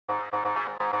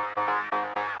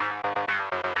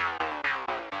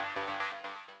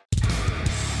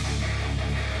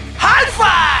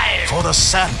the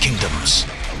Sand Kingdoms.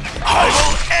 I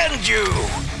will end you!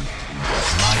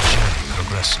 My journey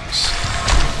progresses.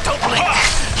 Don't blink!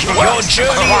 Your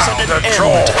journey is at an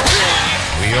end.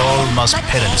 We all must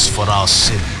penance for our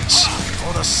sins.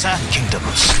 For the Sand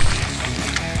Kingdoms.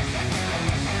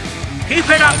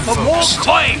 Keep it up for more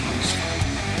coins!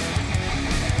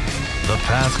 The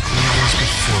path clears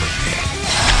before me.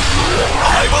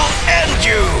 I will end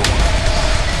you!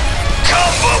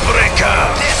 Combo breaker!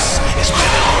 This is where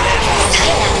it all ends.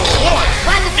 Killer.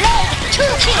 One blade, 2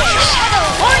 kills. Shadow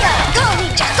warrior. Go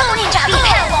ninja, go ninja, go. The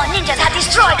Hellborn ninjas have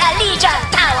destroyed a Legion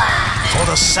tower. For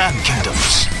the Sand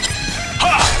Kingdoms.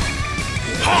 Ha!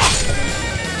 Ha!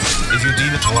 If you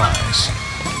deem it wise,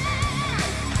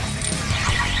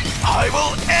 I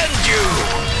will end you!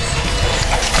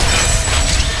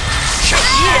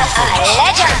 You're a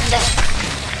legend.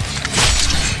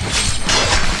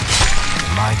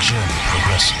 My journey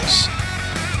progresses.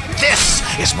 This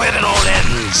is where it all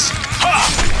ends! Ha!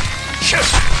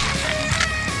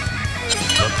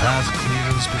 The path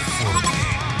clears before me.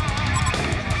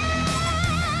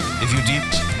 If you deep,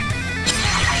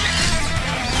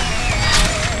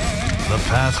 the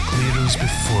path clears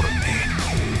before me.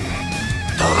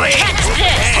 The rain will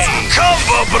pay!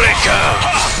 Combo breaker!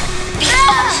 The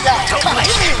onslaught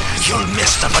continues. You'll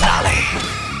miss the finale.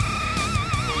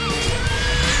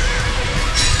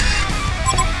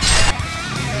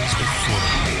 Clears before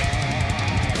me.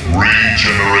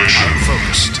 Regeneration.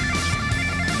 Focused.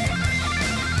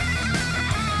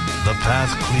 The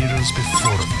path clears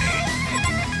before me.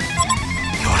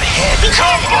 Your head.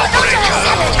 Combo breaker!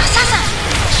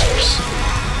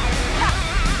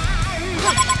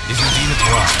 If you deem it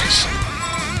wise.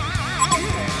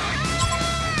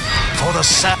 For the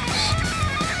saps.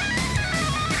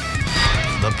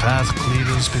 The path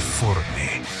clears before me.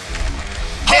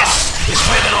 This is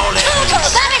where it all Total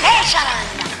ends. domination.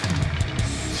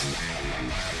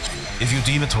 If you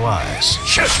deem it wise.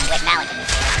 Wait, now I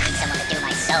need someone to do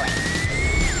my sewing.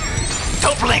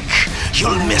 Don't blink.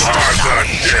 You'll miss the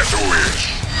finale. Death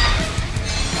wish.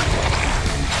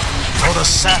 For the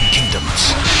Sand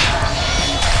Kingdoms.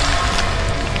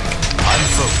 I'm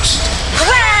focused.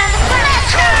 Grand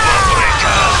Master! Combo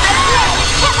breaker!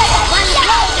 One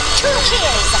blade, 2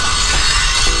 kills.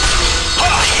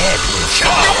 Our head will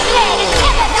My fall. blade is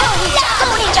go ninja, go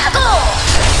ninja, go.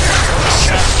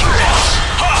 Sand Kingdoms.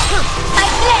 My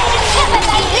blade is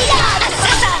by Leon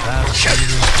Assassin. Path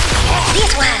clears.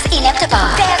 This was inevitable.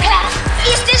 Their class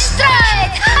is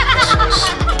destroyed.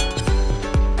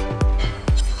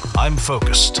 I'm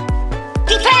focused.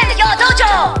 Defend your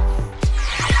dojo.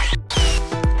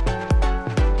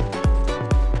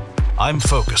 I'm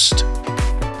focused.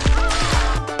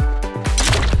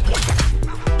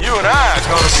 You and I are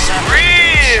gonna be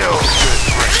real good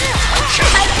friends.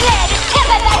 My blade is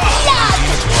tempered by blood.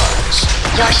 It was.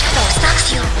 Your shadow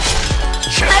stalks you.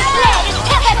 My blade is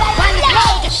tempered by one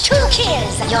blade, 2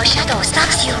 kills. Your shadow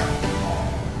stalks you.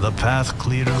 The path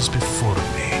clears before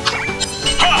me.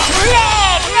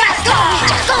 Blade Master!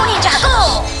 Go ninja, go!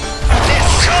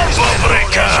 Combo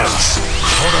breakers!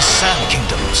 For the Sand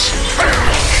Kingdoms.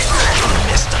 You'll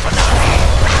miss the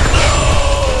finale.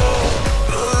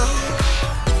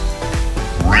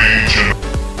 Regen.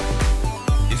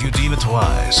 If you deem it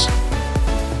wise.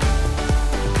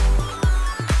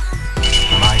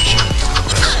 My journey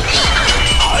progresses.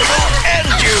 I will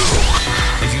end you!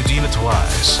 If you deem it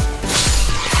wise.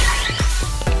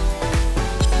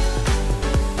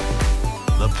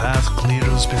 The path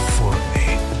clears before me.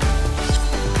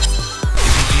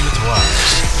 If you deem it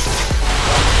wise.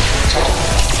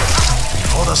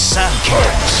 For the Sand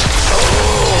Kingdoms.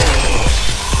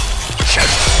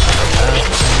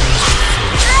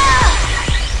 The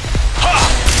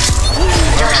path clears before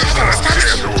me. Your shadow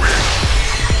stalks you.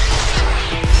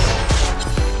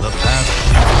 The path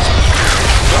clears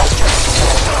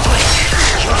before me.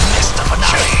 You'll miss the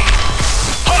finale.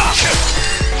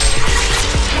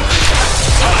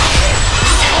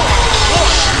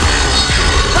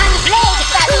 One blade,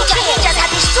 2 ninjas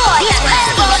have destroyed. This was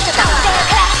inevitable. Their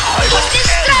class is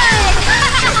destroyed.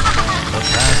 The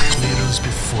path clears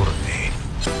before me.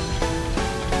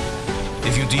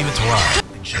 If you deem it wise.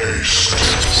 Haste. If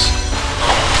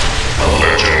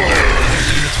Legendary. you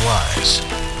deem it wise.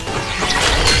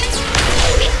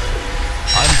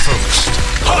 I'm focused.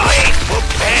 It will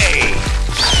pay.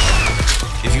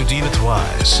 If you deem it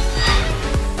wise.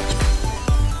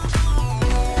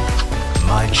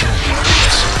 My journey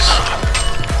progresses.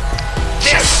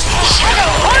 This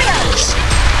Shadow warriors.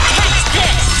 Catch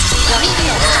this. Your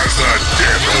shadow stalks The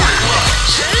death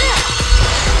wish.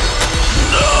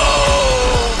 No!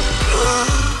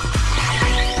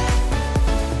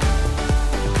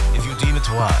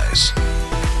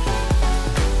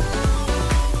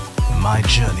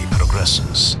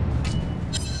 progresses.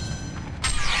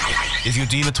 If you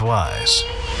deem it wise,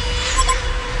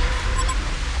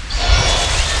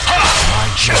 my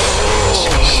journey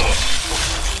progresses.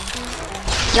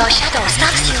 Your shadow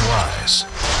stops Deem you. it wise.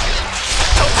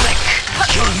 Don't blink!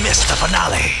 You'll miss the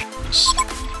finale!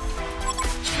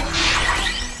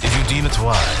 If you deem it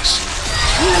wise,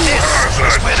 this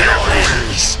is where it all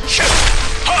ends!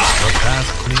 The path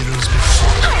clears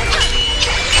before you.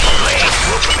 Blade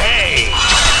will pay!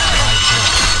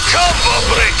 Combo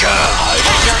breaker!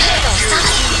 Your shadow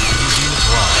stops you. If you deem it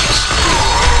wise,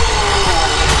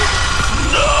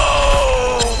 No!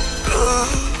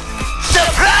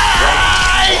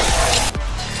 Surprise!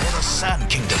 for the Sand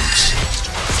Kingdoms.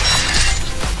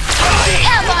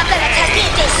 Hellborn Village has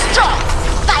been destroyed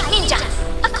by ninjas,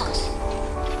 of course.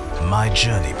 My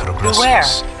journey progresses. Beware.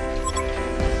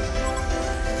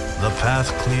 The path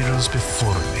clears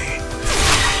before me.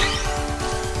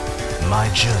 My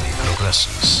journey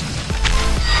progresses.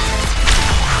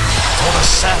 For the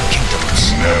Sand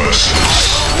Kingdoms. Nemesis.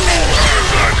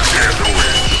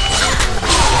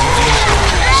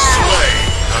 Slay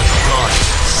the gods.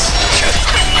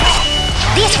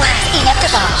 This was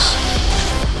inevitable.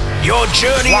 Your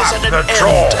journey is at an the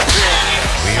troll. end.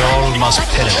 We all must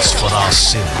penance for our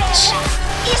sins.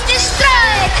 It's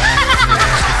destroyed.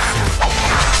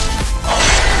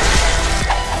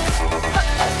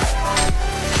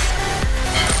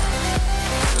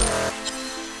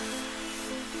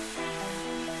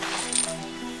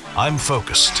 I'm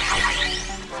focused.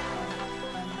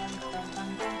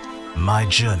 My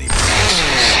journey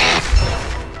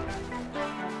progresses.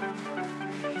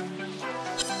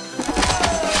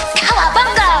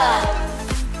 Cowabunga!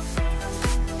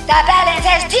 The balance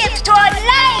has tipped toward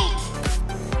light.